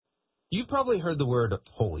You've probably heard the word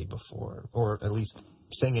holy before, or at least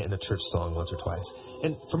sang it in a church song once or twice.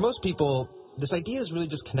 And for most people, this idea is really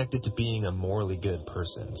just connected to being a morally good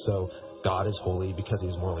person. So God is holy because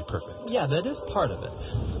he's morally perfect. Yeah, that is part of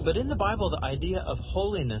it. But in the Bible, the idea of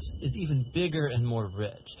holiness is even bigger and more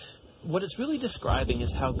rich. What it's really describing is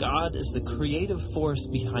how God is the creative force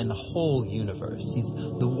behind the whole universe. He's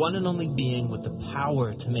the one and only being with the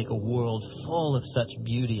power to make a world full of such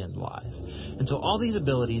beauty and life. And so all these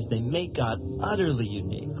abilities, they make God utterly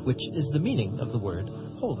unique, which is the meaning of the word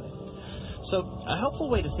holy. So a helpful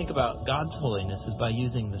way to think about God's holiness is by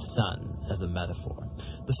using the sun as a metaphor.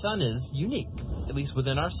 The sun is unique, at least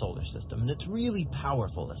within our solar system, and it's really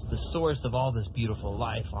powerful. It's the source of all this beautiful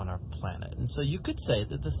life on our planet. And so you could say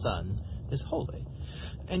that the sun is holy.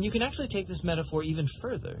 And you can actually take this metaphor even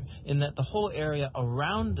further, in that the whole area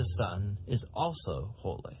around the sun is also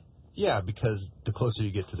holy. Yeah, because the closer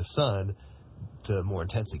you get to the sun, the more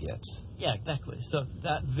intense it gets. Yeah, exactly. So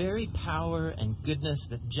that very power and goodness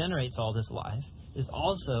that generates all this life is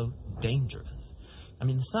also dangerous. I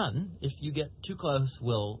mean, the sun, if you get too close,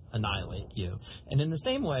 will annihilate you. And in the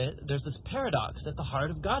same way, there's this paradox at the heart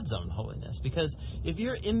of God's own holiness. Because if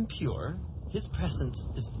you're impure, his presence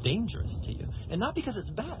is dangerous to you. And not because it's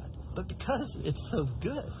bad, but because it's so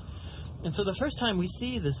good. And so the first time we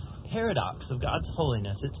see this paradox of God's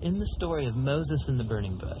holiness, it's in the story of Moses and the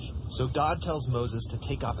burning bush. So God tells Moses to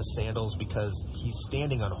take off his sandals because he's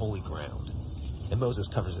standing on holy ground. And Moses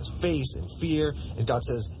covers his face in fear, and God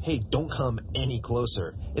says, hey, don't come any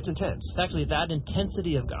closer. It's intense. It's actually that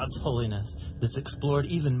intensity of God's holiness that's explored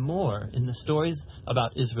even more in the stories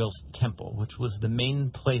about Israel's temple, which was the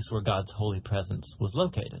main place where God's holy presence was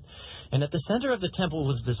located. And at the center of the temple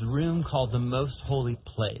was this room called the Most Holy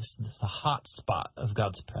Place. It's the hot spot of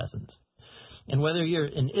God's presence. And whether you're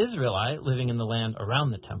an Israelite living in the land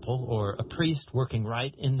around the temple or a priest working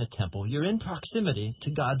right in the temple, you're in proximity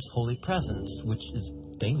to God's holy presence, which is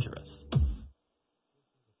dangerous.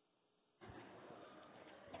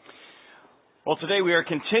 Well, today we are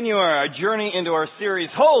continuing our journey into our series,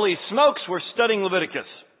 Holy Smokes, we're studying Leviticus.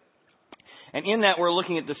 And in that we're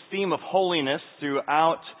looking at this theme of holiness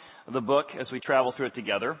throughout the book as we travel through it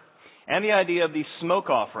together, and the idea of these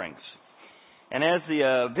smoke offerings. And as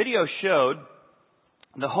the video showed,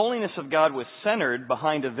 the holiness of God was centered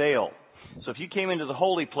behind a veil. So if you came into the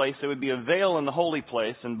holy place, there would be a veil in the holy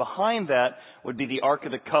place, and behind that would be the Ark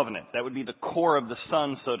of the Covenant. That would be the core of the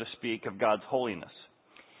sun, so to speak, of God's holiness.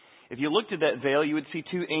 If you looked at that veil, you would see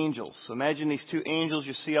two angels. So imagine these two angels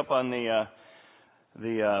you see up on the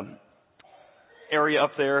area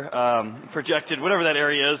up there, projected, whatever that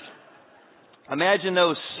area is. Imagine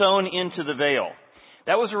those sewn into the veil.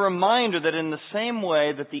 That was a reminder that in the same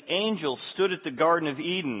way that the angels stood at the Garden of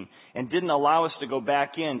Eden and didn't allow us to go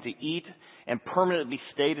back in to eat and permanently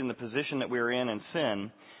stayed in the position that we were in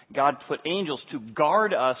sin, God put angels to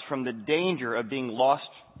guard us from the danger of being lost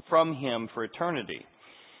from him for eternity.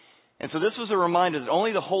 And so this was a reminder that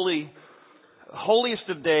only the holiest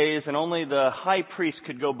of days and only the high priest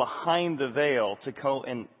could go behind the veil to go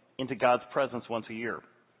into God's presence once a year.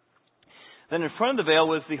 Then in front of the veil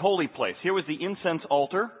was the holy place. Here was the incense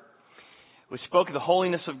altar, which spoke of the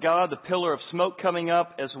holiness of God, the pillar of smoke coming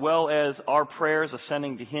up, as well as our prayers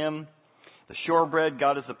ascending to him. The showbread,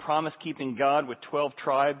 God is the promise-keeping God with 12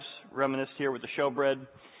 tribes, reminisced here with the showbread.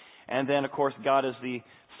 And then, of course, God is the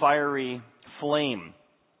fiery flame,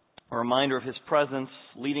 a reminder of his presence,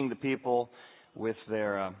 leading the people with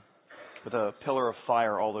a pillar of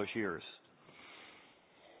fire all those years.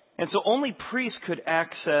 And so only priests could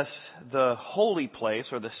access the holy place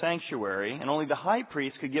or the sanctuary, and only the high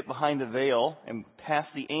priest could get behind the veil and past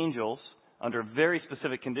the angels under very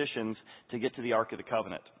specific conditions to get to the Ark of the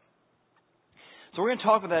Covenant. So we're going to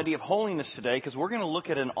talk about the idea of holiness today because we're going to look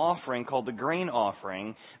at an offering called the grain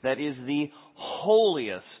offering that is the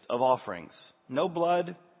holiest of offerings. No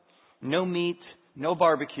blood, no meat, no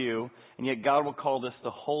barbecue, and yet God will call this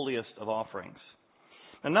the holiest of offerings.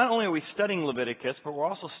 And not only are we studying Leviticus, but we're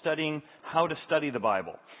also studying how to study the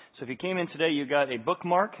Bible. So if you came in today, you got a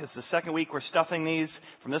bookmark. It's the second week we're stuffing these.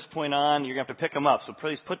 From this point on, you're going to have to pick them up. So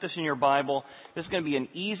please put this in your Bible. This is going to be an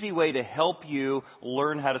easy way to help you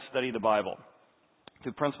learn how to study the Bible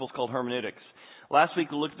through principles called hermeneutics. Last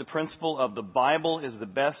week we looked at the principle of the Bible is the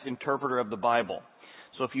best interpreter of the Bible.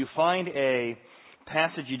 So if you find a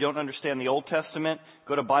passage you don't understand in the Old Testament,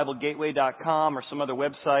 go to BibleGateway.com or some other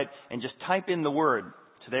website and just type in the word.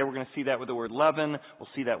 Today we're going to see that with the word leaven. We'll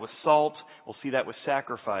see that with salt. We'll see that with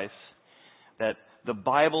sacrifice. That the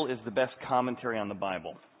Bible is the best commentary on the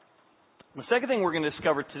Bible. The second thing we're going to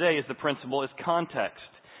discover today is the principle is context.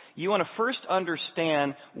 you want to first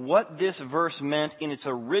understand what this verse meant in its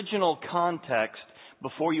original context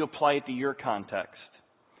before you apply it to your context.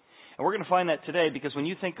 And we're going to find that today because when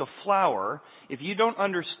you think of flour, if you don't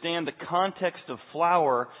understand the context of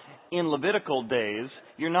flour in Levitical days,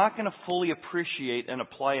 you're not going to fully appreciate and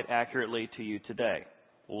apply it accurately to you today.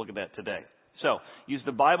 We'll look at that today. So, use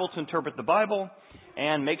the Bible to interpret the Bible,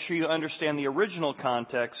 and make sure you understand the original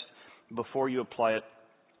context before you apply it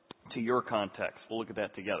to your context. We'll look at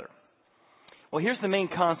that together. Well, here's the main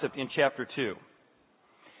concept in chapter 2.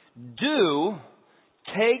 Do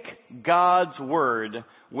take God's word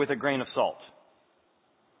with a grain of salt.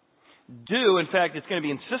 Do, in fact, it's going to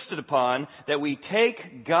be insisted upon that we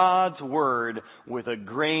take God's word with a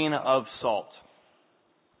grain of salt.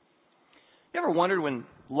 You ever wondered when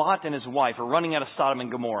Lot and his wife are running out of Sodom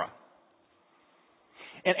and Gomorrah?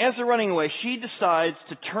 And as they're running away, she decides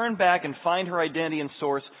to turn back and find her identity and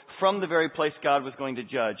source from the very place God was going to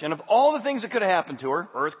judge. And of all the things that could have happened to her,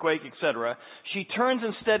 earthquake, etc., she turns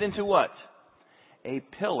instead into what? A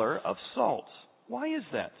pillar of salt. Why is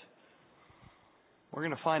that? We're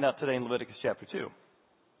going to find out today in Leviticus chapter 2.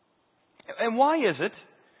 And why is it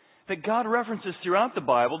that God references throughout the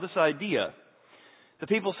Bible this idea? The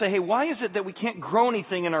people say, hey, why is it that we can't grow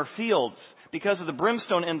anything in our fields because of the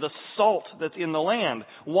brimstone and the salt that's in the land?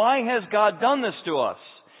 Why has God done this to us?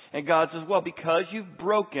 And God says, well, because you've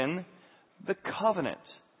broken the covenant.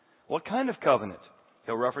 What kind of covenant?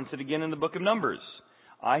 He'll reference it again in the book of Numbers.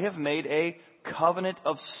 I have made a covenant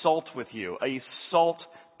of salt with you, a salt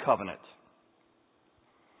covenant.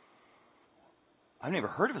 I've never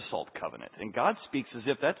heard of a salt covenant. And God speaks as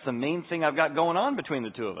if that's the main thing I've got going on between the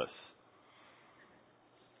two of us.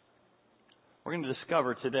 We're going to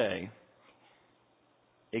discover today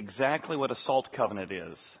exactly what a salt covenant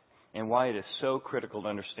is and why it is so critical to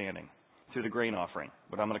understanding through the grain offering,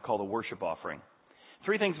 what I'm going to call the worship offering.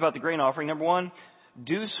 3 things about the grain offering. Number 1,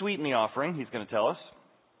 do sweeten the offering, he's going to tell us.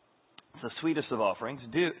 It's the sweetest of offerings.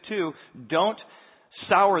 2, don't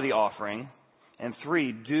sour the offering. And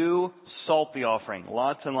 3, do salt the offering.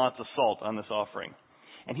 Lots and lots of salt on this offering.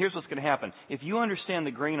 And here's what's going to happen. If you understand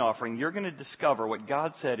the grain offering, you're going to discover what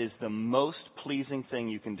God said is the most pleasing thing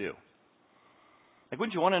you can do. Like,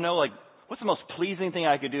 wouldn't you want to know, like, what's the most pleasing thing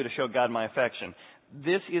I could do to show God my affection?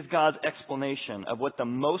 This is God's explanation of what the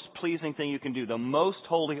most pleasing thing you can do, the most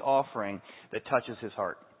holy offering that touches His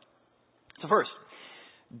heart. So first,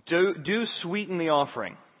 do sweeten the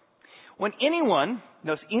offering. When anyone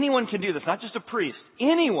can do this, not just a priest,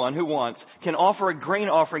 anyone who wants can offer a grain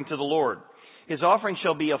offering to the Lord. His offering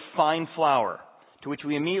shall be of fine flour. To which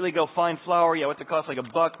we immediately go, fine flour, yeah, what's it cost? Like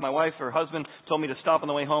 $1. My wife or husband told me to stop on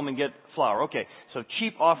the way home and get flour. Okay, so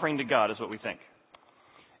cheap offering to God is what we think.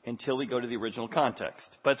 Until we go to the original context.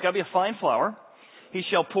 But it's got to be a fine flour. He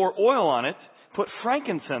shall pour oil on it, put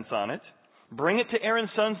frankincense on it, bring it to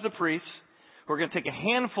Aaron's sons, the priests, who are going to take a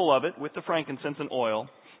handful of it with the frankincense and oil,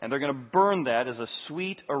 and they're going to burn that as a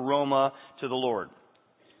sweet aroma to the Lord.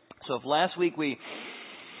 So if last week we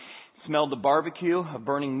smelled the barbecue of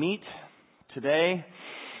burning meat, today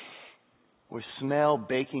we smell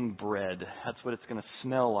baking bread. That's what it's going to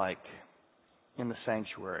smell like in the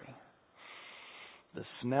sanctuary. The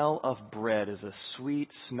smell of bread is a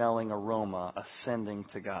sweet-smelling aroma ascending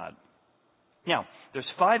to God. Now, there's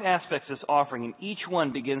 5 aspects to this offering, and each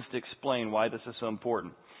one begins to explain why this is so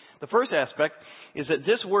important. The first aspect is that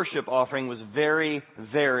this worship offering was very,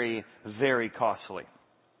 very, very costly.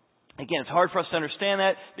 Again, it's hard for us to understand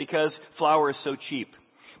that because flour is so cheap.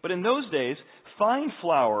 But in those days, fine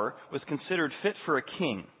flour was considered fit for a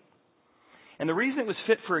king. And the reason it was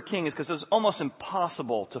fit for a king is because it was almost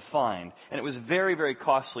impossible to find, and it was very, very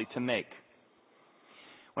costly to make.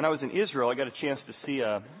 When I was in Israel, I got a chance to see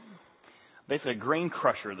basically a grain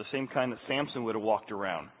crusher, the same kind that Samson would have walked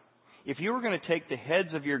around. If you were going to take the heads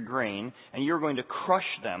of your grain and you were going to crush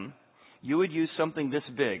them, you would use something this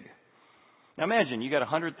big. Now imagine, you got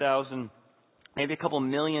 100,000, maybe a couple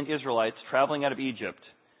million Israelites traveling out of Egypt.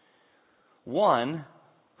 One,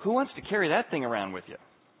 who wants to carry that thing around with you?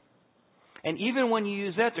 And even when you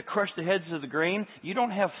use that to crush the heads of the grain, you don't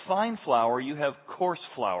have fine flour, you have coarse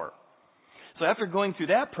flour. So after going through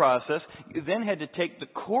that process, you then had to take the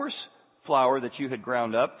coarse flour that you had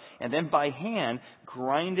ground up and then by hand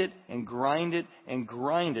grind it and grind it and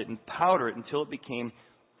grind it and powder it until it became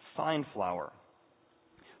fine flour.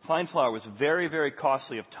 Fine flour was very, very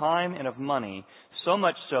costly of time and of money, so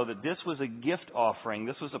much so that this was a gift offering.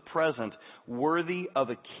 This was a present worthy of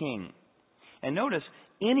a king. And notice,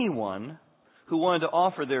 anyone who wanted to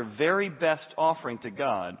offer their very best offering to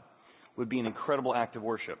God would be an incredible act of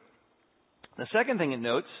worship. The second thing it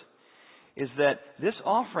notes is that this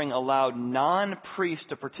offering allowed non-priests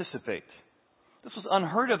to participate. This was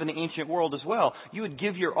unheard of in the ancient world as well. You would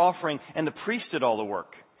give your offering and the priest did all the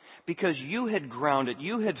work. Because you had ground it,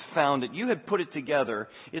 you had found it, you had put it together.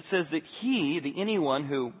 It says that anyone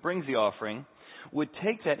who brings the offering, would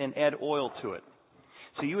take that and add oil to it.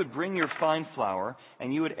 So you would bring your fine flour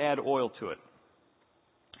and you would add oil to it.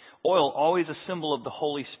 Oil, always a symbol of the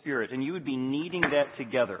Holy Spirit, and you would be kneading that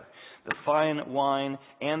together. The fine wine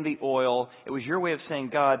and the oil. It was your way of saying,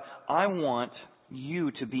 God, I want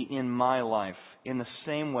you to be in my life in the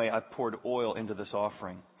same way I poured oil into this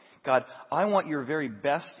offering. God, I want your very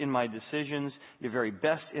best in my decisions, your very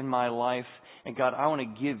best in my life. And God, I want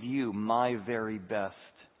to give you my very best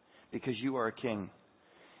because you are a king.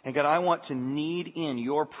 And God, I want to knead in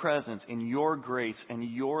your presence, in your grace, and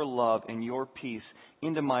your love, and your peace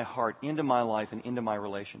into my heart, into my life, and into my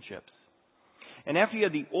relationships. And after you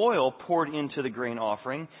had the oil poured into the grain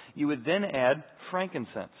offering, you would then add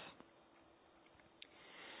frankincense.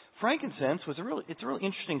 Frankincense it's a really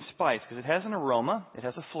interesting spice because it has an aroma, it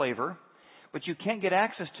has a flavor, but you can't get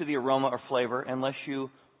access to the aroma or flavor unless you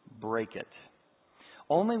break it.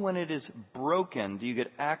 Only when it is broken do you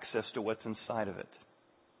get access to what's inside of it.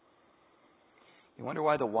 You wonder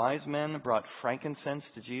why the wise men brought frankincense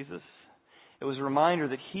to Jesus? It was a reminder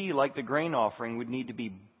that he, like the grain offering, would need to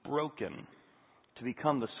be broken to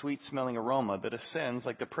become the sweet-smelling aroma that ascends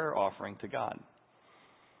like the prayer offering to God.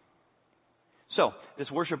 So,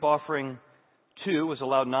 this worship offering, 2, was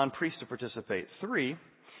allowed non-priests to participate. 3,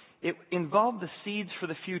 it involved the seeds for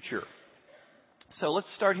the future. So let's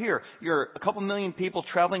start here. You're a couple million people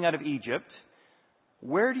traveling out of Egypt.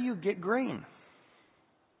 Where do you get grain?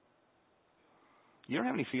 You don't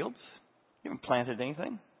have any fields. You haven't planted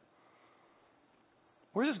anything.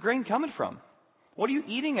 Where's this grain coming from? What are you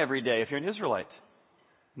eating every day if you're an Israelite?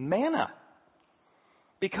 Manna.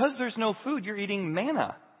 Because there's no food, you're eating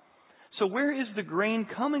manna. So where is the grain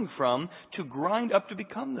coming from to grind up to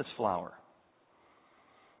become this flour?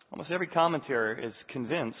 Almost every commentator is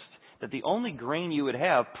convinced that the only grain you would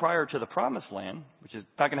have prior to the promised land, which is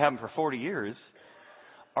not going to happen for 40 years,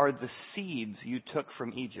 are the seeds you took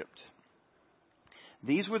from Egypt.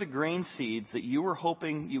 These were the grain seeds that you were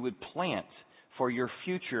hoping you would plant for your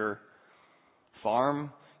future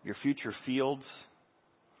farm, your future fields.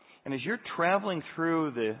 And as you're traveling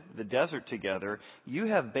through the desert together, you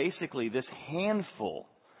have basically this handful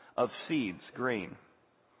of seeds, grain.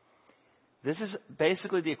 This is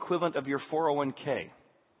basically the equivalent of your 401k.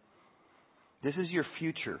 This is your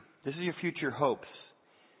future. This is your future hopes.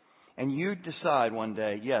 And you decide one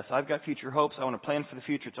day, yes, I've got future hopes. I want to plan for the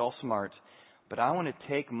future. It's all smart. But I want to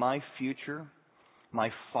take my future, my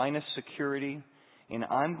finest security, and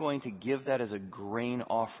I'm going to give that as a grain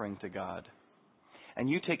offering to God. And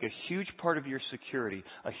you take a huge part of your security,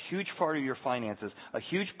 a huge part of your finances, a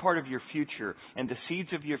huge part of your future, and the seeds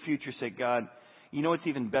of your future say, God, you know what's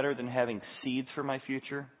even better than having seeds for my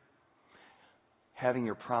future? Having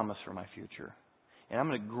your promise for my future. And I'm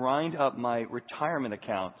going to grind up my retirement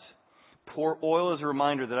accounts. Pour oil as a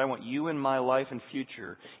reminder that I want you in my life and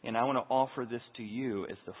future, and I want to offer this to you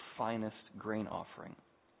as the finest grain offering.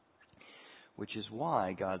 Which is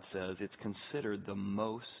why God says it's considered the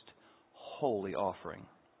most holy offering.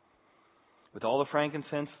 With all the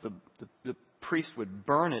frankincense, the priest would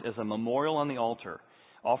burn it as a memorial on the altar,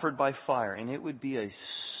 offered by fire, and it would be a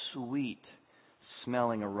sweet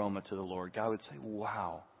smelling aroma to the Lord. God would say,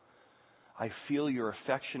 wow, I feel your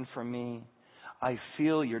affection for me. I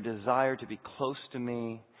feel your desire to be close to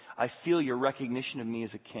me. I feel your recognition of me as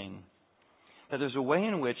a king. That there's a way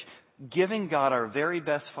in which giving God our very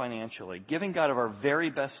best financially, giving God of our very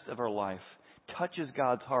best of our life, touches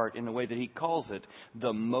God's heart in the way that He calls it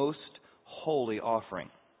the most holy offering.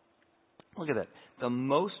 Look at that. The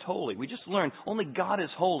most holy. We just learned only God is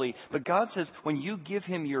holy, but God says when you give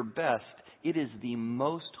Him your best, it is the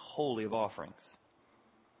most holy of offerings.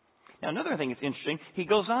 Now, another thing that's interesting, he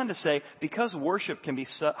goes on to say, because worship can be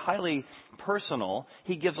so highly personal,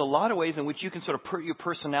 he gives a lot of ways in which you can sort of put your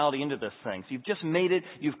personality into this thing. So you've just made it,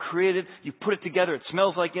 you've created, you've put it together, it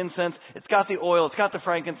smells like incense, it's got the oil, it's got the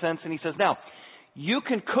frankincense, and he says, now, you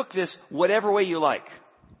can cook this whatever way you like.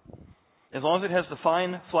 As long as it has the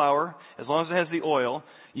fine flour, as long as it has the oil,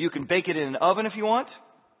 you can bake it in an oven if you want,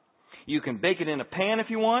 you can bake it in a pan if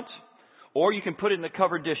you want, or you can put it in a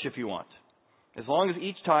covered dish if you want. As long as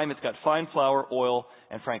each time it's got fine flour, oil,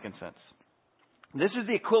 and frankincense. This is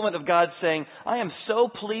the equivalent of God saying, I am so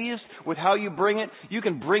pleased with how you bring it. You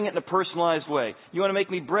can bring it in a personalized way. You want to make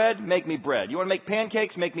me bread? Make me bread. You want to make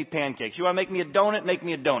pancakes? Make me pancakes. You want to make me a donut? Make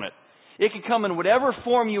me a donut. It can come in whatever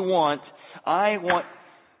form you want. I want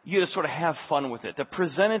you to sort of have fun with it, to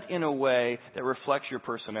present it in a way that reflects your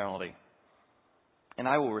personality. And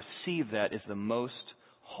I will receive that as the most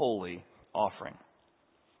holy offering.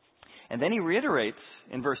 And then he reiterates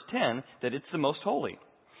in verse 10 that it's the most holy.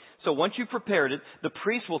 So once you've prepared it, the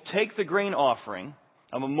priest will take the grain offering,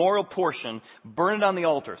 a memorial portion, burn it on the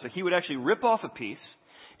altar. So he would actually rip off a piece,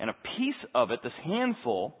 and a piece of it, this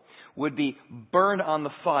handful, would be burned on the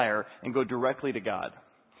fire and go directly to God.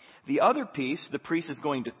 The other piece, the priest is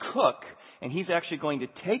going to cook, and he's actually going to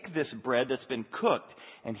take this bread that's been cooked,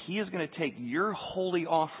 and he is going to take your holy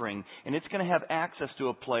offering, and it's going to have access to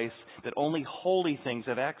a place that only holy things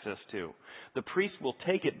have access to. The priest will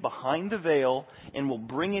take it behind the veil and will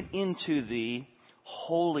bring it into the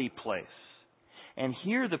holy place. And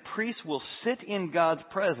here the priest will sit in God's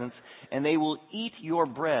presence, and they will eat your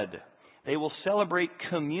bread. They will celebrate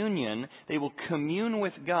communion. They will commune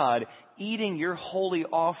with God, eating your holy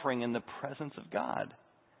offering in the presence of God.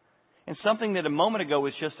 And something that a moment ago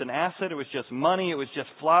was just an asset, it was just money, it was just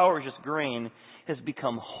flour, it was just grain, has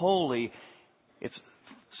become holy. It's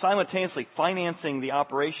simultaneously financing the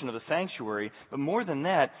operation of the sanctuary, but more than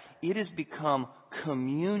that, it has become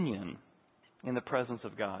communion in the presence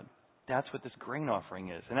of God. That's what this grain offering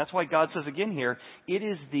is. And that's why God says again here, it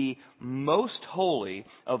is the most holy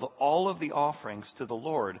of all of the offerings to the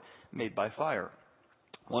Lord made by fire.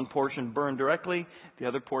 One portion burned directly, the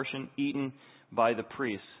other portion eaten by the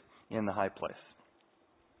priests in the high place.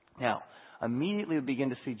 Now, immediately we begin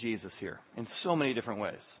to see Jesus here in so many different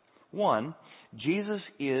ways. One, Jesus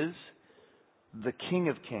is the King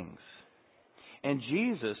of Kings. And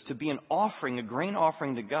Jesus, to be an offering, a grain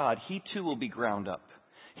offering to God, He too will be ground up.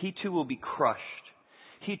 He too will be crushed.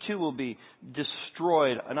 He too will be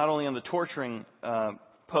destroyed, not only on the torturing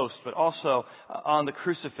post, but also on the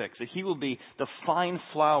crucifix. That He will be the fine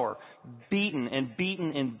flour, beaten and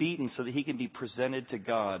beaten and beaten so that He can be presented to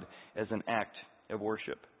God as an act of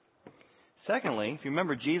worship. Secondly, if you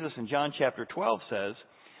remember, Jesus in John chapter 12 says,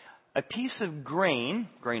 a piece of grain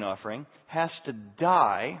offering, has to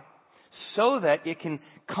die so that it can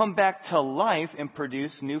come back to life and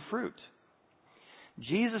produce new fruit.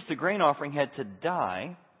 Jesus, the grain offering, had to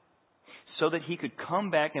die so that He could come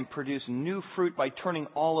back and produce new fruit by turning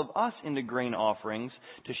all of us into grain offerings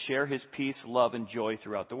to share His peace, love, and joy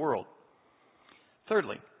throughout the world.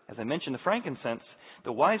 Thirdly, as I mentioned, the frankincense,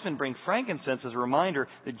 the wise men bring frankincense as a reminder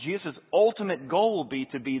that Jesus' ultimate goal will be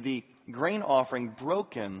to be the grain offering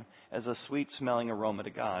broken as a sweet-smelling aroma to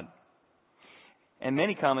God. And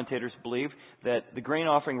many commentators believe that the grain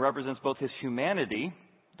offering represents both His humanity,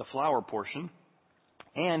 the flour portion,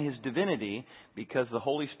 and His divinity, because the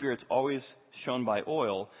Holy Spirit's always shown by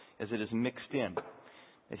oil as it is mixed in.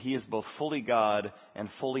 That He is both fully God and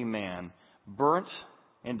fully man, burnt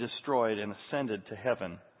and destroyed and ascended to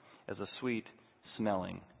heaven as a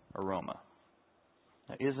sweet-smelling aroma.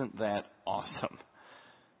 Now, isn't that awesome?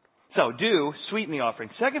 So, do sweeten the offering.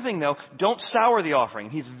 Second thing, though, don't sour the offering.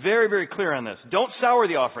 He's very, very clear on this. Don't sour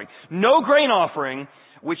the offering. No grain offering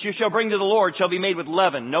which you shall bring to the Lord shall be made with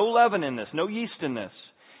leaven. No leaven in this. No yeast in this.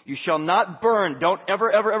 You shall not burn. Don't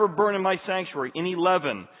ever, ever, ever burn in my sanctuary any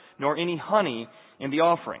leaven, nor any honey in the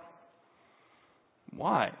offering.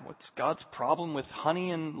 Why? What's God's problem with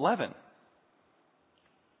honey and leaven?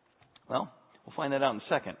 Well, we'll find that out in a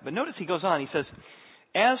second. But notice he goes on. He says,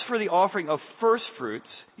 as for the offering of first fruits,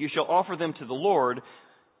 you shall offer them to the Lord,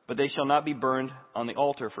 but they shall not be burned on the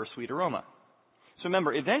altar for a sweet aroma. So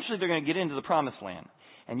remember, eventually they're going to get into the promised land.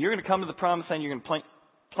 And you're going to come to the promised land, you're going to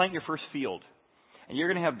plant your first field. And you're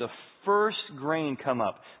going to have the first grain come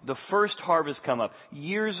up, the first harvest come up,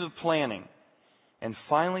 years of planning. And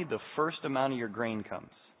finally, the first amount of your grain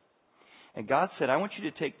comes. And God said, I want you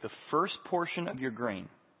to take the first portion of your grain,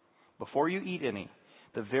 before you eat any,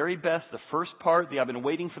 the very best, the first part, I've been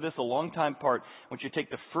waiting for this a long time part, I want you to take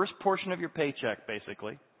the first portion of your paycheck,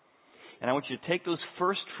 basically. And I want you to take those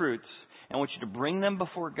first fruits, and I want you to bring them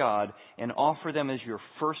before God and offer them as your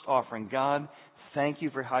first offering. God, thank you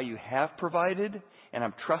for how you have provided, and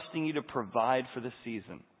I'm trusting you to provide for this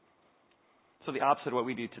season. So the opposite of what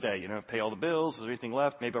we do today, pay all the bills, is there anything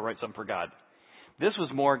left? Maybe I'll write something for God. This was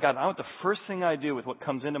more, God, I want the first thing I do with what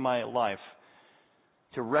comes into my life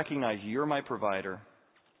to recognize you're my provider,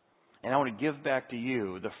 and I want to give back to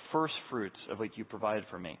you the first fruits of what you provide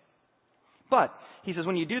for me. But, he says,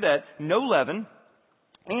 when you do that, no leaven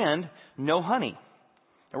and no honey.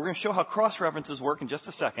 And we're going to show how cross-references work in just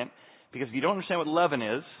a second, because if you don't understand what leaven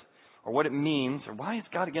is, or what it means, or why is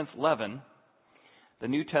God against leaven, the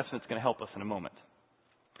New Testament's going to help us in a moment.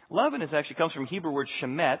 Leaven actually comes from Hebrew word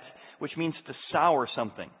shemet, which means to sour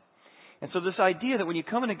something. And so this idea that when you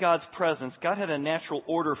come into God's presence, God had a natural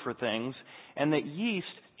order for things, and that yeast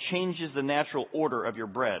changes the natural order of your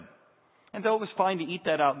bread. And though it was fine to eat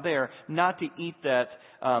that out there, not to eat that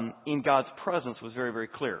in God's presence was very, very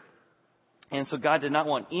clear. And so God did not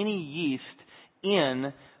want any yeast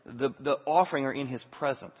in the offering or in His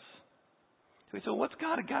presence. So what's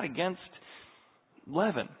God got against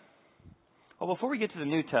leaven? Well, before we get to the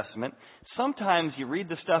New Testament, sometimes you read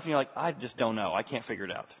the stuff and you're like, I just don't know. I can't figure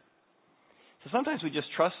it out. So sometimes we just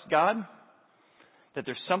trust God, that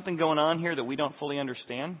there's something going on here that we don't fully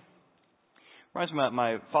understand. Reminds me of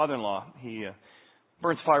my father-in-law. He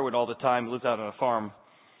burns firewood all the time. He lives out on a farm.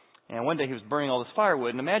 And one day he was burning all this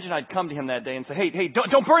firewood. And imagine I'd come to him that day and say, hey,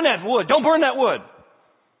 don't burn that wood. Don't burn that wood.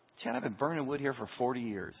 Chad, I've been burning wood here for 40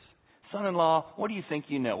 years. Son-in-law, what do you think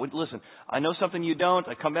you know? Listen, I know something you don't.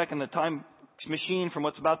 I come back in the time machine from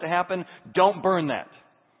what's about to happen. Don't burn that.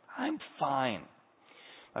 I'm fine.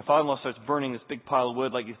 My father-in-law starts burning this big pile of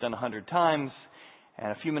wood like he's done 100 times.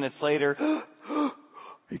 And a few minutes later,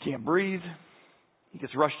 he can't breathe. He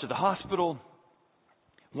gets rushed to the hospital.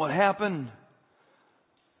 What happened?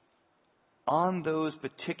 On those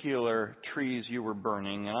particular trees you were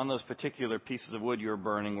burning and on those particular pieces of wood you were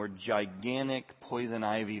burning were gigantic poison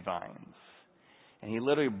ivy vines. And he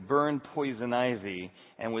literally burned poison ivy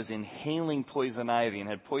and was inhaling poison ivy and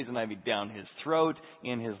had poison ivy down his throat,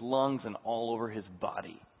 in his lungs, and all over his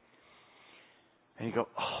body. And you go,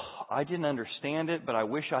 I didn't understand it, but I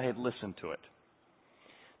wish I had listened to it.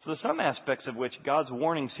 So there's some aspects of which God's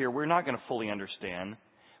warnings here we're not going to fully understand.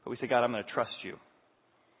 But we say, God, I'm going to trust you.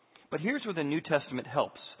 But here's where the New Testament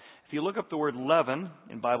helps. If you look up the word leaven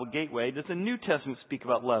in Bible Gateway, does the New Testament speak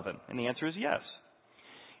about leaven? And the answer is yes.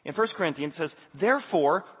 In 1 Corinthians it says,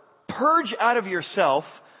 therefore, purge out of yourself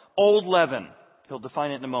old leaven. He'll define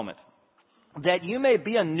it in a moment. That you may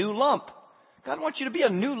be a new lump. God wants you to be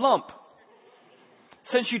a new lump.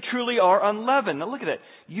 Since you truly are unleavened. Now look at it.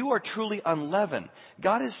 You are truly unleavened.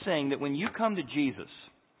 God is saying that when you come to Jesus,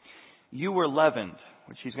 you were leavened,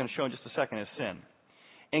 which He's going to show in just a second as sin.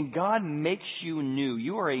 And God makes you new.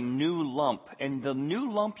 You are a new lump. And the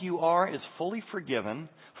new lump you are is fully forgiven,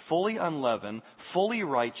 fully unleavened, fully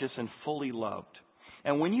righteous, and fully loved.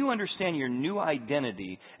 And when you understand your new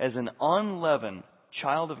identity as an unleavened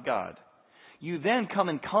child of God, you then come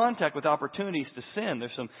in contact with opportunities to sin.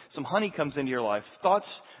 There's some honey comes into your life, thoughts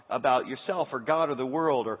about yourself or God or the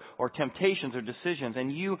world or temptations or decisions.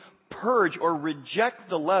 And you purge or reject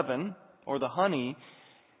the leaven or the honey,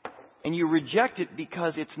 and you reject it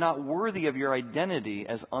because it's not worthy of your identity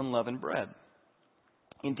as unleavened bread.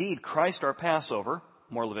 Indeed, Christ our Passover,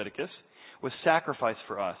 more Leviticus, was sacrificed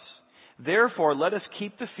for us. Therefore, let us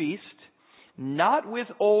keep the feast, not with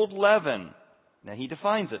old leaven. Now he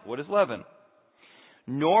defines it. What is leaven?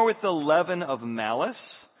 Nor with the leaven of malice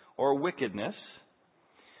or wickedness.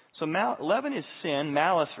 So leaven is sin.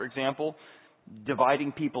 Malice, for example,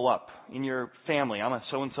 dividing people up in your family. I'm a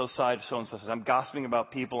so-and-so side, so-and-so side. I'm gossiping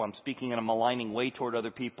about people. I'm speaking in a maligning way toward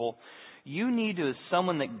other people. You need to, as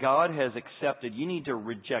someone that God has accepted, you need to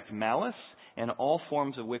reject malice and all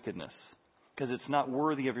forms of wickedness because it's not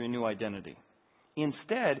worthy of your new identity.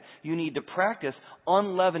 Instead, you need to practice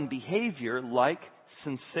unleavened behavior like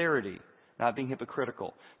sincerity, not being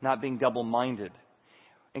hypocritical, not being double-minded.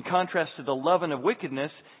 In contrast to the leaven of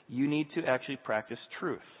wickedness, you need to actually practice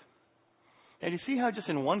truth. And you see how just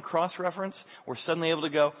in one cross-reference, we're suddenly able to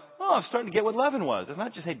go, oh, I'm starting to get what leaven was. It's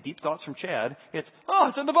not just, hey, deep thoughts from Chad. It's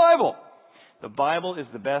in the Bible. The Bible is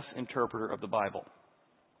the best interpreter of the Bible.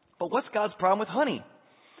 But what's God's problem with honey?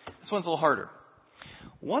 This one's a little harder.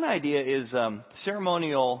 One idea is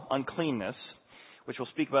ceremonial uncleanness, which we'll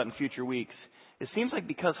speak about in future weeks. It seems like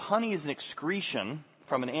because honey is an excretion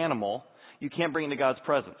from an animal, you can't bring it into God's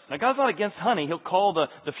presence. Now, God's not against honey. He'll call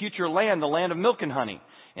the future land the land of milk and honey.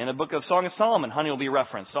 In the book of Song of Solomon, honey will be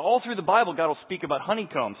referenced. So all through the Bible, God will speak about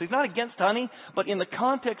honeycombs. So He's not against honey, but in the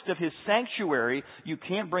context of His sanctuary, you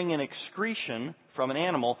can't bring an excretion from an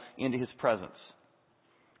animal into His presence.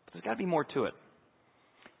 But there's got to be more to it.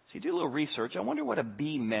 So you do a little research. I wonder what a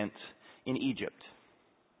bee meant in Egypt.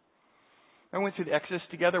 When we went through the Exodus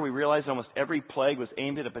together, we realized almost every plague was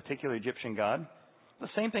aimed at a particular Egyptian god. The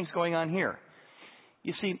same thing's going on here.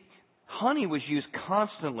 You see, honey was used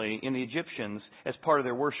constantly in the Egyptians as part of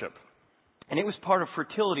their worship. And it was part of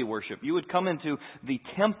fertility worship. You would come into the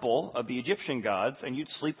temple of the Egyptian gods and you'd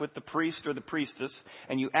sleep with the priest or the priestess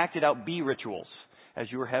and you acted out bee rituals as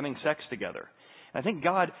you were having sex together. And I think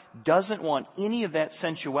God doesn't want any of that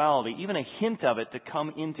sensuality, even a hint of it, to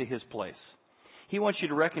come into His place. He wants you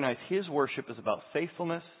to recognize His worship is about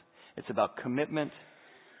faithfulness. It's about commitment.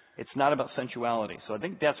 It's not about sensuality. So I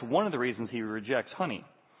think that's one of the reasons He rejects honey.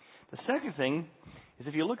 The second thing is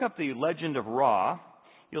if you look up the legend of Ra,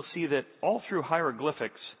 you'll see that all through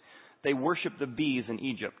hieroglyphics, they worship the bees in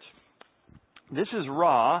Egypt. This is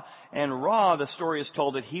Ra, and Ra, the story is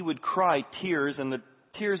told that he would cry tears, and the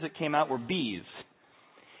tears that came out were bees.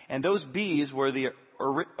 And those bees were the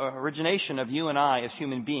origination of you and I as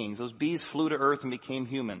human beings. Those bees flew to earth and became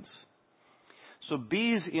humans. So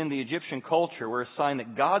bees in the Egyptian culture were a sign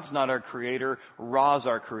that God's not our creator, Ra's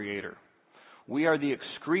our creator. We are the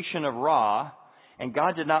excretion of Ra, and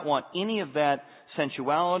God did not want any of that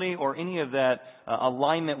sensuality or any of that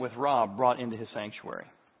alignment with Ra brought into his sanctuary.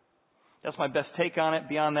 That's my best take on it.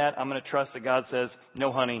 Beyond that, I'm going to trust that God says,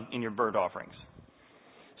 no honey in your burnt offerings.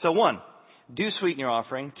 So 1, do sweeten your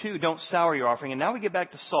offering. 2, don't sour your offering. And now we get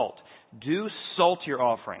back to salt. Do salt your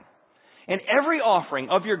offering. And every offering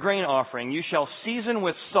of your grain offering you shall season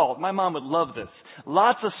with salt. My mom would love this.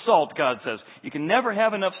 Lots of salt, God says. You can never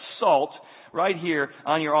have enough salt right here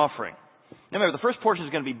on your offering. Now remember, the first portion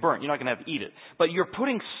is going to be burnt. You're not going to have to eat it. But you're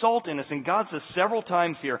putting salt in this, and God says several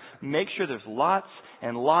times here, make sure there's lots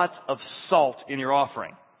and lots of salt in your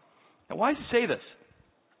offering. Now why does he say this?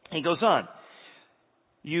 He goes on,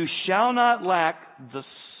 you shall not lack the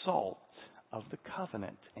salt of the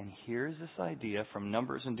covenant. And here's this idea from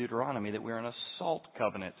Numbers and Deuteronomy that we're in a salt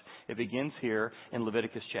covenant. It begins here in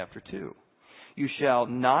Leviticus chapter 2. You shall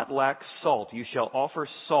not lack salt. You shall offer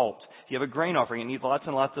salt. If you have a grain offering, it needs lots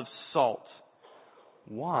and lots of salt.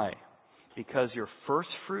 Why? Because your first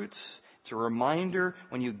fruits, it's a reminder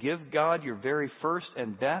when you give God your very first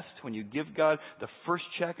and best, when you give God the first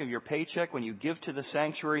check of your paycheck, when you give to the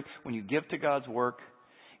sanctuary, when you give to God's work,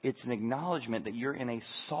 it's an acknowledgement that you're in a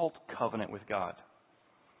salt covenant with God.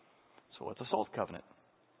 So what's a salt covenant?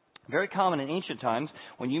 Very common in ancient times,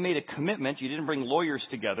 when you made a commitment, you didn't bring lawyers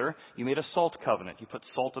together, you made a salt covenant. You put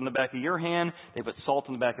salt in the back of your hand, they put salt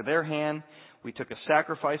in the back of their hand. We took a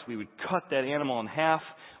sacrifice, we would cut that animal in half,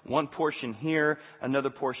 one portion here,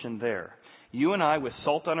 another portion there. You and I, with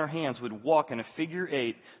salt on our hands, would walk in a figure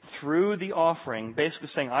 8 through the offering, basically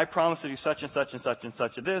saying, I promise to do such and such and such and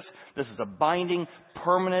such of this. This is a binding,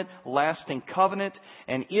 permanent, lasting covenant.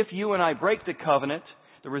 And if you and I break the covenant,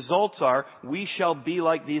 the results are we shall be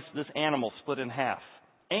like this animal split in half.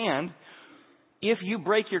 And if you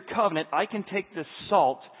break your covenant, I can take this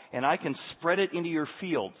salt and I can spread it into your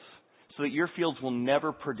fields so that your fields will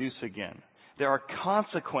never produce again. There are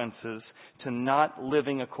consequences to not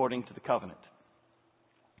living according to the covenant.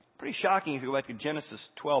 Pretty shocking if you go back to Genesis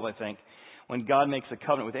 12, I think, when God makes a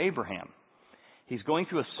covenant with Abraham. He's going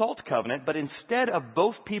through a salt covenant, but instead of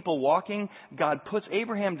both people walking, God puts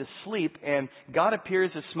Abraham to sleep, and God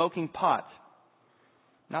appears as smoking pot.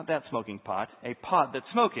 Not that smoking pot, a pot that's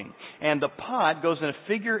smoking. And the pot goes in a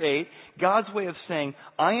figure 8, God's way of saying,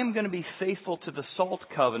 I am going to be faithful to the salt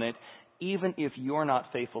covenant, even if you're not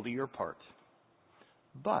faithful to your part.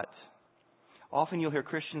 But often you'll hear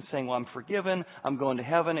Christians saying, well, I'm forgiven, I'm going to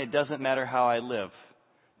heaven, it doesn't matter how I live.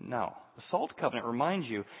 No. The salt covenant reminds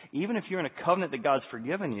you, even if you're in a covenant that God's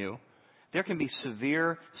forgiven you, there can be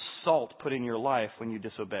severe salt put in your life when you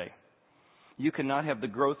disobey. You cannot have the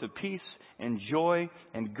growth of peace and joy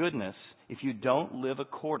and goodness if you don't live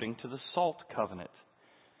according to the salt covenant.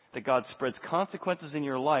 That God spreads consequences in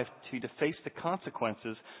your life to you to face the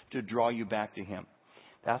consequences to draw you back to Him.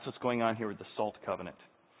 That's what's going on here with the salt covenant.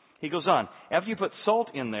 He goes on, after you put salt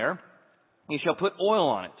in there, you shall put oil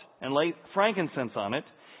on it and lay frankincense on it.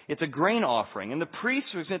 It's a grain offering. And the priest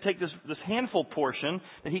is going to take this handful portion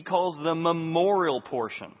that he calls the memorial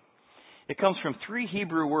portion. It comes from 3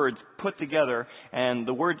 Hebrew words put together, and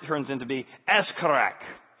the word turns into be escharak,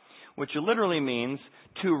 which literally means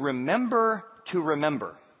to remember to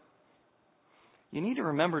remember. You need to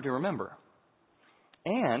remember to remember.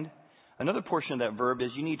 And another portion of that verb is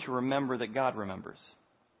you need to remember that God remembers.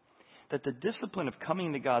 That the discipline of coming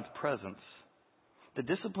into God's presence, the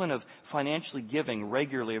discipline of financially giving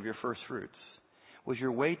regularly of your first fruits, was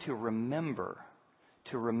your way to remember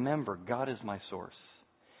God is my source.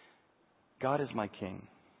 God is my King.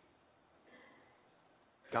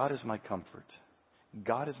 God is my comfort.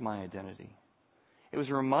 God is my identity. It was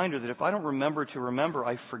a reminder that if I don't remember to remember,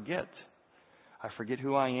 I forget. I forget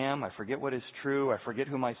who I am. I forget what is true. I forget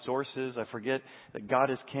who my source is. I forget that God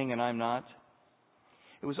is King and I'm not.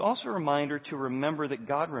 It was also a reminder to remember that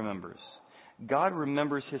God remembers. God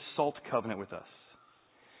remembers His salt covenant with us.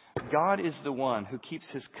 God is the one who keeps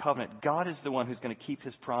His covenant. God is the one who's going to keep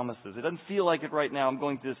His promises. It doesn't feel like it right now. I'm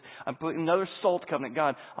putting another salt covenant.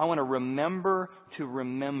 God, I want to remember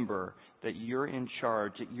that you're in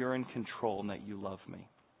charge, that you're in control, and that you love me.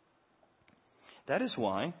 That is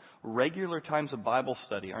why regular times of Bible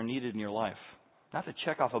study are needed in your life. Not to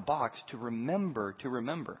check off a box, to remember.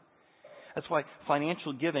 That's why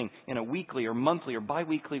financial giving in a weekly or monthly or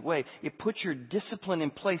biweekly way, it puts your discipline in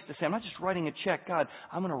place to say, I'm not just writing a check. God,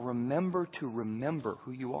 I'm going to remember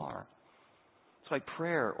who you are. It's like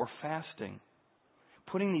prayer or fasting.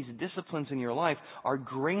 Putting these disciplines in your life are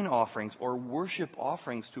grain offerings or worship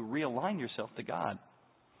offerings to realign yourself to God.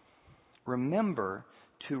 Remember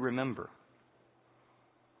to remember.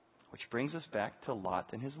 Which brings us back to Lot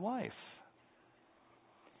and his wife.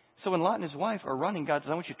 So when Lot and his wife are running, God says,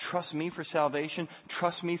 I want you to trust me for salvation,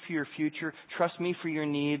 trust me for your future, trust me for your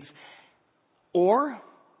needs. Or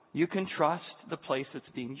you can trust the place that's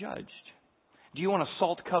being judged. Do you want a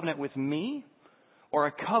salt covenant with me? Or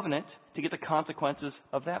a covenant to get the consequences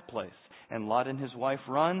of that place? And Lot and his wife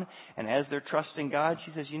run, and as they're trusting God,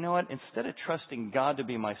 she says, you know what? Instead of trusting God to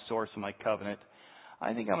be my source and my covenant,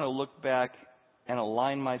 I think I'm going to look back and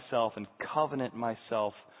align myself and covenant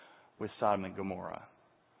myself with Sodom and Gomorrah.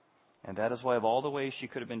 And that is why of all the ways she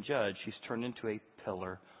could have been judged, she's turned into a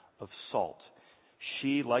pillar of salt.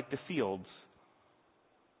 She, like the fields,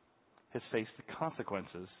 has faced the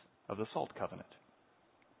consequences of the salt covenant.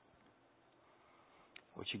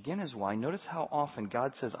 Which again is why, notice how often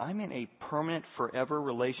God says, I'm in a permanent, forever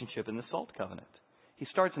relationship in the salt covenant. He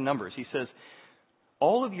starts in Numbers. He says,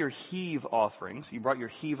 all of your heave offerings, you brought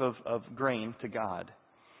your heave of grain to God,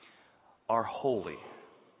 are holy.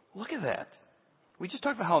 Look at that. We just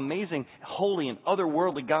talked about how amazing, holy, and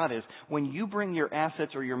otherworldly God is. When you bring your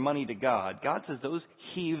assets or your money to God, God says those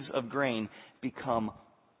heaves of grain become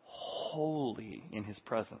holy in His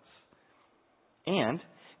presence. And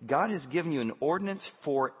God has given you an ordinance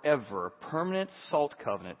forever, a permanent salt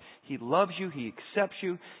covenant. He loves you. He accepts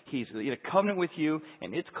you. He's in a covenant with you,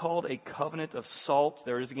 and it's called a covenant of salt.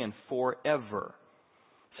 There it is again, forever.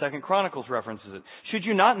 2 Chronicles references it. Should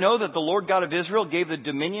you not know that the Lord God of Israel gave the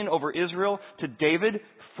dominion over Israel to David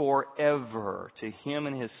forever, to him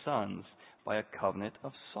and his sons, by a covenant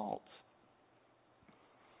of salt?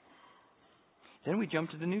 Then we jump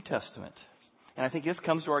to the New Testament. And I think this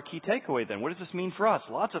comes to our key takeaway then. What does this mean for us?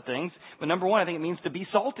 Lots of things. But number one, I think it means to be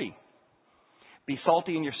salty. Be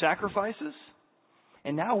salty in your sacrifices.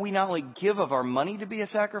 And now we not only give of our money to be a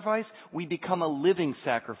sacrifice, we become a living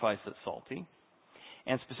sacrifice that's salty.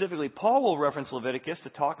 And specifically, Paul will reference Leviticus to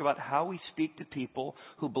talk about how we speak to people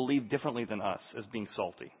who believe differently than us as being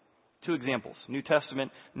salty. 2 examples. New Testament,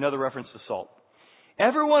 another reference to salt.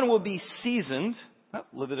 Everyone will be seasoned,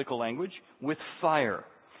 Levitical language, with fire.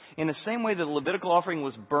 In the same way that the Levitical offering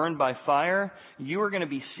was burned by fire, you are going to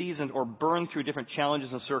be seasoned or burned through different challenges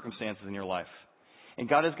and circumstances in your life. And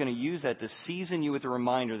God is going to use that to season you with a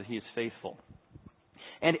reminder that He is faithful.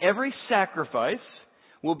 And every sacrifice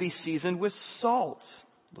will be seasoned with salt.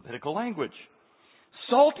 Levitical language.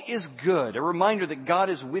 Salt is good, a reminder that God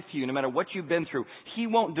is with you no matter what you've been through. He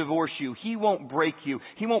won't divorce you. He won't break you.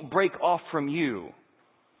 He won't break off from you.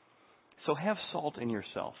 So have salt in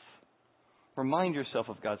yourself. Remind yourself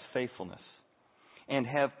of God's faithfulness. And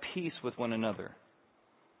have peace with one another.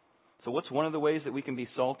 So what's one of the ways that we can be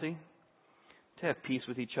salty? To have peace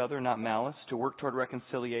with each other, not malice. To work toward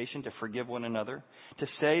reconciliation, to forgive one another. To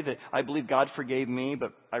say that I believe God forgave me,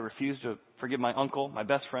 but I refuse to forgive my uncle, my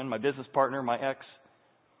best friend, my business partner, my ex.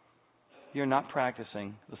 You're not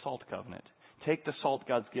practicing the salt covenant. Take the salt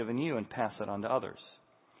God's given you and pass it on to others.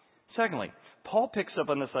 Secondly, Paul picks up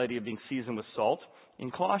on this idea of being seasoned with salt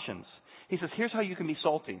in Colossians. He says, here's how you can be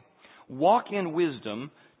salty. Walk in wisdom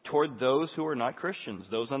toward those who are not Christians,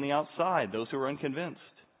 those on the outside, those who are unconvinced.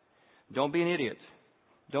 Don't be an idiot.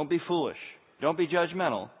 Don't be foolish. Don't be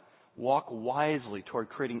judgmental. Walk wisely toward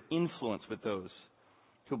creating influence with those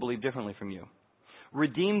who believe differently from you.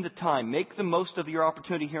 Redeem the time. Make the most of your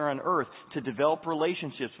opportunity here on earth to develop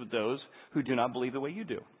relationships with those who do not believe the way you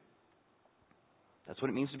do. That's what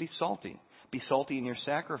it means to be salty. Be salty in your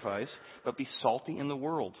sacrifice, but be salty in the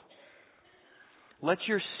world. Let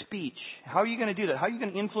your speech, how are you going to do that? How are you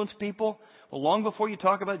going to influence people? Well, long before you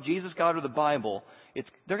talk about Jesus, God, or the Bible,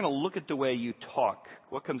 they're going to look at the way you talk.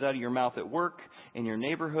 What comes out of your mouth at work, in your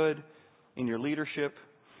neighborhood, in your leadership.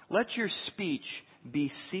 Let your speech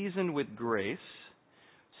be seasoned with grace,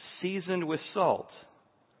 seasoned with salt.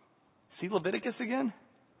 See Leviticus again?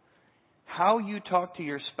 How you talk to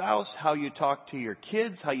your spouse, how you talk to your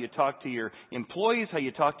kids, how you talk to your employees, how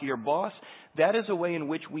you talk to your boss, that is a way in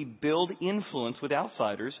which we build influence with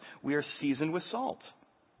outsiders. We are seasoned with salt.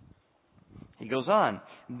 He goes on,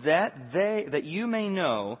 that you may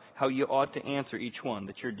know how you ought to answer each one,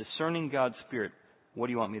 that you're discerning God's Spirit. What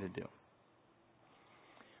do you want me to do?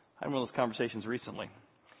 I had one of those conversations recently.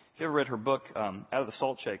 If you ever read her book, Out of the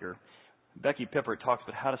Salt Shaker, Becky Pippert talks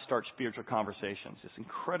about how to start spiritual conversations. It's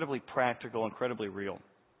incredibly practical, incredibly real.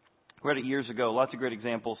 I read it years ago, lots of great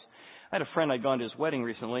examples. I had a friend, I'd gone to his wedding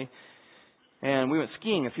recently, and we went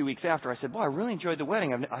skiing a few weeks after. I said, boy, I really enjoyed the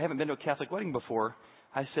wedding. I haven't been to a Catholic wedding before.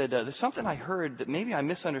 I said, there's something I heard that maybe I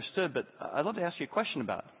misunderstood, but I'd love to ask you a question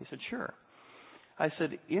about. He said, sure. I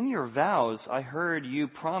said, in your vows, I heard you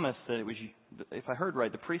promise that it was, if I heard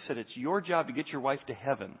right, the priest said it's your job to get your wife to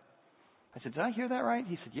heaven. I said, did I hear that right?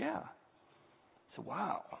 He said, yeah. I said,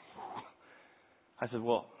 wow. I said,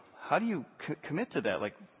 well, how do you commit to that?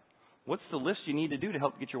 Like, what's the list you need to do to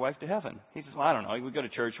help get your wife to heaven? He says, well, I don't know. We go to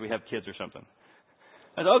church, we have kids or something.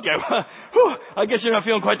 I said, okay, well, I guess you're not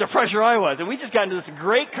feeling quite the pressure I was. And we just got into this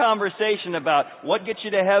great conversation about what gets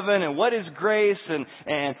you to heaven and what is grace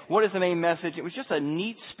and what is the main message. It was just a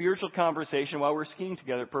neat spiritual conversation while we were skiing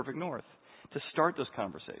together at Perfect North to start those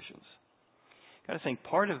conversations. Got to think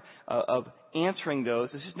part of answering those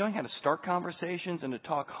is just knowing how to start conversations and to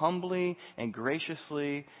talk humbly and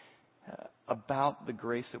graciously about the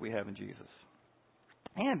grace that we have in Jesus.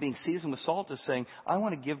 And being seasoned with salt is saying, I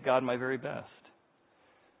want to give God my very best.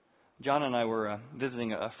 John and I were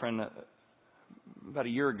visiting a friend about a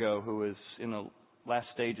year ago who was in the last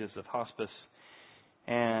stages of hospice,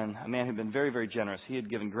 and a man who had been very, very generous. He had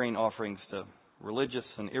given grain offerings to religious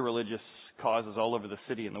and irreligious causes all over the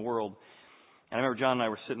city and the world. And I remember John and I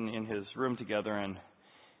were sitting in his room together, and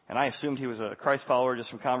I assumed he was a Christ follower just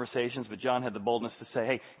from conversations, but John had the boldness to say,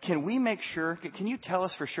 hey, can we make sure, can you tell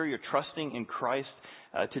us for sure you're trusting in Christ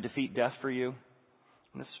to defeat death for you?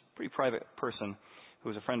 And this pretty private person, who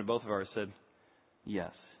was a friend of both of ours, said,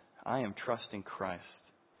 yes, I am trusting Christ.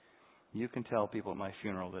 You can tell people at my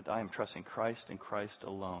funeral that I am trusting Christ and Christ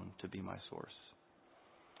alone to be my source.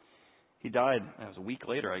 He died, it was a week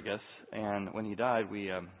later, I guess, and when he died,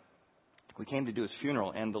 we came to do his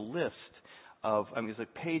funeral, and the list of, it was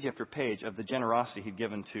like page after page of the generosity he'd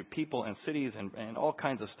given to people and cities and all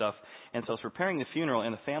kinds of stuff. And so I was preparing the funeral,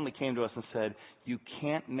 and the family came to us and said, you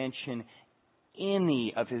can't mention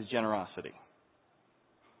any of his generosity.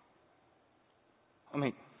 I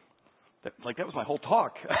mean, that was my whole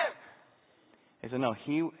talk. He said, no,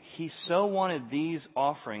 he so wanted these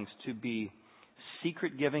offerings to be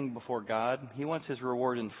secret giving before God. He wants his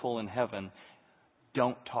reward in full in heaven.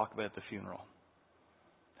 Don't talk about the funeral.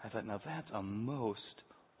 I thought, now that's a most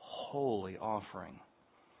holy offering.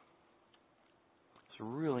 I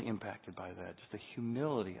was really impacted by that, just the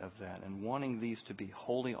humility of that and wanting these to be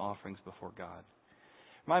holy offerings before God.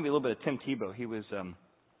 Reminded me a little bit of Tim Tebow. He was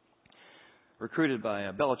recruited by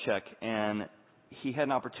Belichick, and he had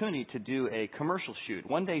an opportunity to do a commercial shoot,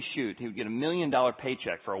 one-day shoot. He would get $1 million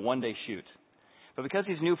paycheck for a one-day shoot. But because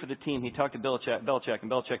he's new for the team, he talked to Belichick,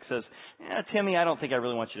 and Belichick says, Timmy, I don't think I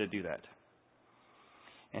really want you to do that.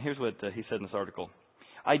 And here's what he said in this article.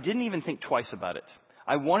 I didn't even think twice about it.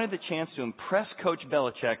 I wanted the chance to impress Coach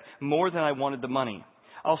Belichick more than I wanted the money.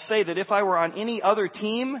 I'll say that if I were on any other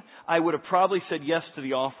team, I would have probably said yes to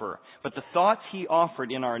the offer. But the thoughts he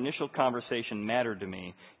offered in our initial conversation mattered to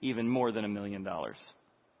me even more than $1 million.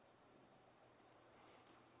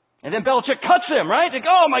 And then Belichick cuts him, right? Like,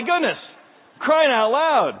 oh my goodness, crying out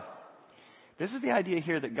loud. This is the idea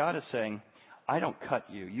here that God is saying, I don't cut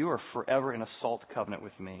you. You are forever in a salt covenant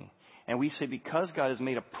with me. And we say because God has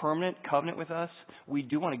made a permanent covenant with us, we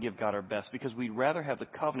do want to give God our best because we'd rather have the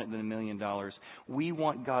covenant than $1 million. We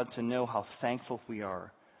want God to know how thankful we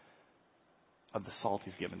are of the salt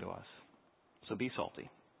He's given to us. So be salty.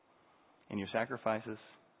 In your sacrifices,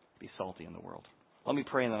 be salty in the world. Let me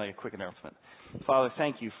pray and then I have a quick announcement. Father,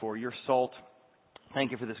 thank you for your salt.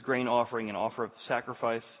 Thank you for this grain offering and offer of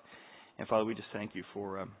sacrifice. And Father, we just thank you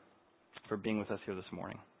for being with us here this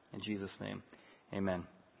morning. In Jesus' name, amen.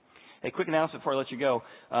 A quick announcement before I let you go.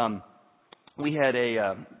 We had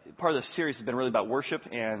part of the series has been really about worship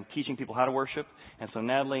and teaching people how to worship. And so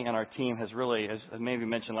Natalie and our team has really, as maybe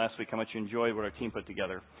mentioned last week, how much you enjoyed what our team put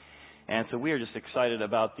together. And so we are just excited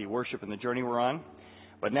about the worship and the journey we're on.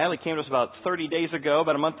 But Natalie came to us about 30 days ago,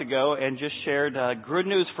 about a month ago, and just shared good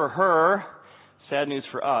news for her, sad news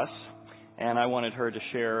for us. And I wanted her to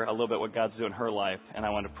share a little bit what God's doing in her life. And I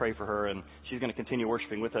wanted to pray for her. And she's going to continue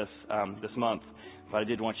worshiping with us this month. But I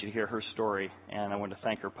did want you to hear her story, and I want to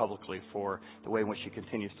thank her publicly for the way in which she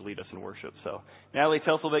continues to lead us in worship. So, Natalie,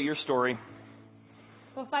 tell us a little bit your story.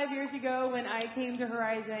 Well, 5 years ago when I came to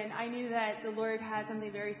Horizon, I knew that the Lord had something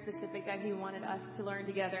very specific that He wanted us to learn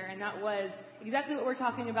together, and that was exactly what we're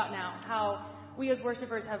talking about now, how we as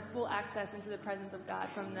worshipers have full access into the presence of God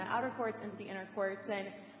from the outer courts into the inner courts. And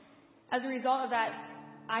as a result of that,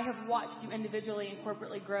 I have watched you individually and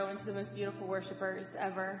corporately grow into the most beautiful worshipers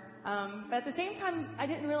ever. But at the same time, I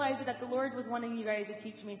didn't realize that the Lord was wanting you guys to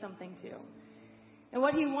teach me something too. And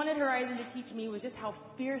what He wanted Horizon to teach me was just how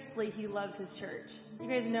fiercely He loves His church. You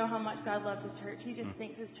guys know how much God loves His church. He just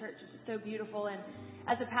thinks His church is just so beautiful. And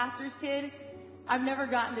as a pastor's kid, I've never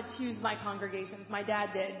gotten to choose my congregations. My dad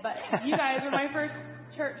did. But you guys were my first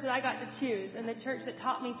church that I got to choose, and the church that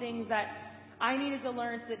taught me things that I needed to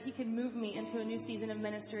learn so that He could move me into a new season of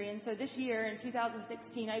ministry. And so this year, in 2016,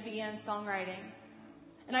 I began songwriting.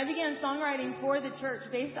 And I began songwriting for the church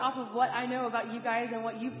based off of what I know about you guys and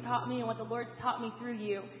what you've taught me and what the Lord's taught me through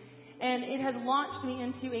you. And it has launched me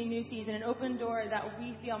into a new season, an open door that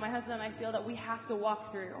my husband and I feel that we have to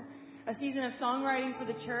walk through. A season of songwriting for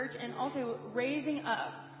the church and also raising up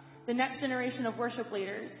the next generation of worship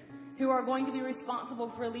leaders who are going to be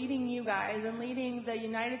responsible for leading you guys and leading the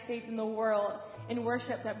United States and the world in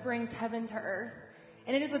worship that brings heaven to earth.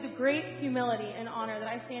 And it is with great humility and honor that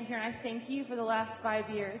I stand here and I thank you for the last 5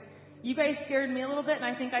 years. You guys scared me a little bit, and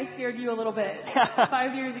I think I scared you a little bit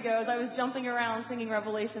 5 years ago as I was jumping around singing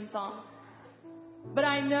Revelation songs. But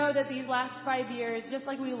I know that these last 5 years, just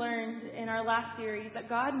like we learned in our last series, that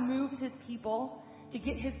God moves His people to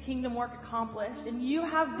get His kingdom work accomplished. And you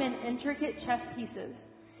have been intricate chess pieces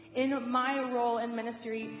in my role in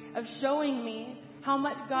ministry of showing me how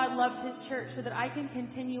much God loves His church so that I can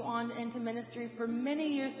continue on into ministry for many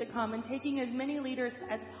years to come and taking as many leaders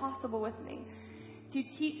as possible with me to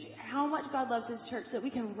teach how much God loves His church so that we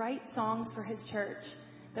can write songs for His church,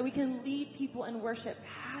 that we can lead people in worship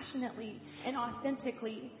passionately and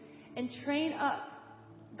authentically and train up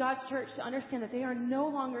God's church to understand that they are no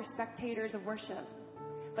longer spectators of worship,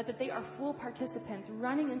 but that they are full participants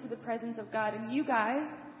running into the presence of God. And you guys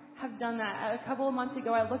have done that. A couple of months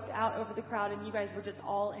ago, I looked out over the crowd and you guys were just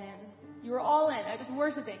all in. You were all in. I was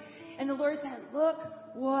worshiping. And the Lord said, look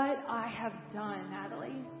what I have done,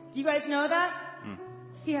 Natalie. Do you guys know that?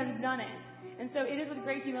 He has done it. And so it is with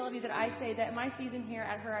great humility that I say that my season here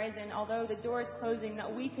at Horizon, although the door is closing,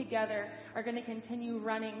 that we together are going to continue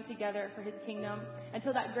running together for His kingdom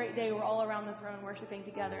until that great day we're all around the throne worshiping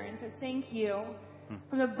together. And so thank you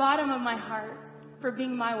from the bottom of my heart for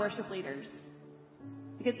being my worship leaders.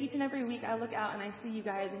 Because each and every week I look out and I see you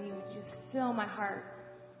guys and you just fill my heart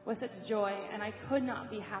with such joy. And I could not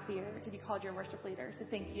be happier to be called your worship leader. So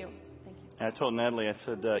thank you. Thank you. I told Natalie, I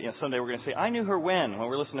said, someday we're going to say, I knew her when. When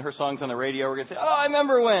we're listening to her songs on the radio, we're going to say, oh, I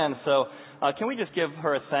remember when. So can we just give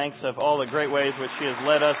her a thanks of all the great ways which she has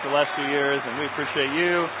led us the last few years, and we appreciate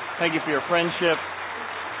you. Thank you for your friendship.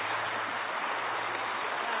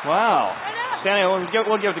 Wow. Standing,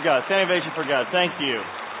 we'll give it to God. Standing ovation for God. Thank you.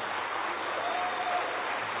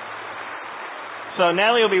 So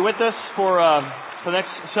Natalie will be with us for the next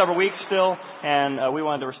several weeks still, and we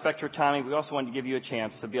wanted to respect her timing. We also wanted to give you a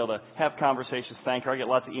chance to be able to have conversations, thank her. I get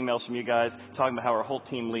lots of emails from you guys talking about how our whole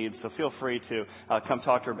team leads, so feel free to come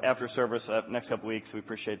talk to her after service next couple weeks. We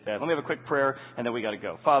appreciate that. Let me have a quick prayer, and then we got to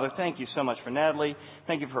go. Father, thank you so much for Natalie.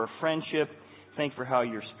 Thank you for her friendship. Thank you for how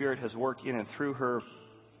your Spirit has worked in and through her.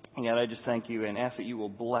 And yet I just thank you and ask that you will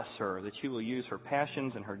bless her, that you will use her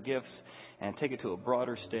passions and her gifts and take it to a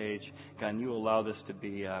broader stage. God, and you will allow this to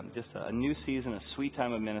be just a new season, a sweet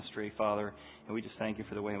time of ministry, Father. And we just thank you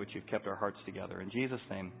for the way in which you've kept our hearts together. In Jesus'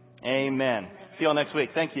 name, amen. See you all next week.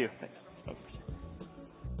 Thank you. Thanks.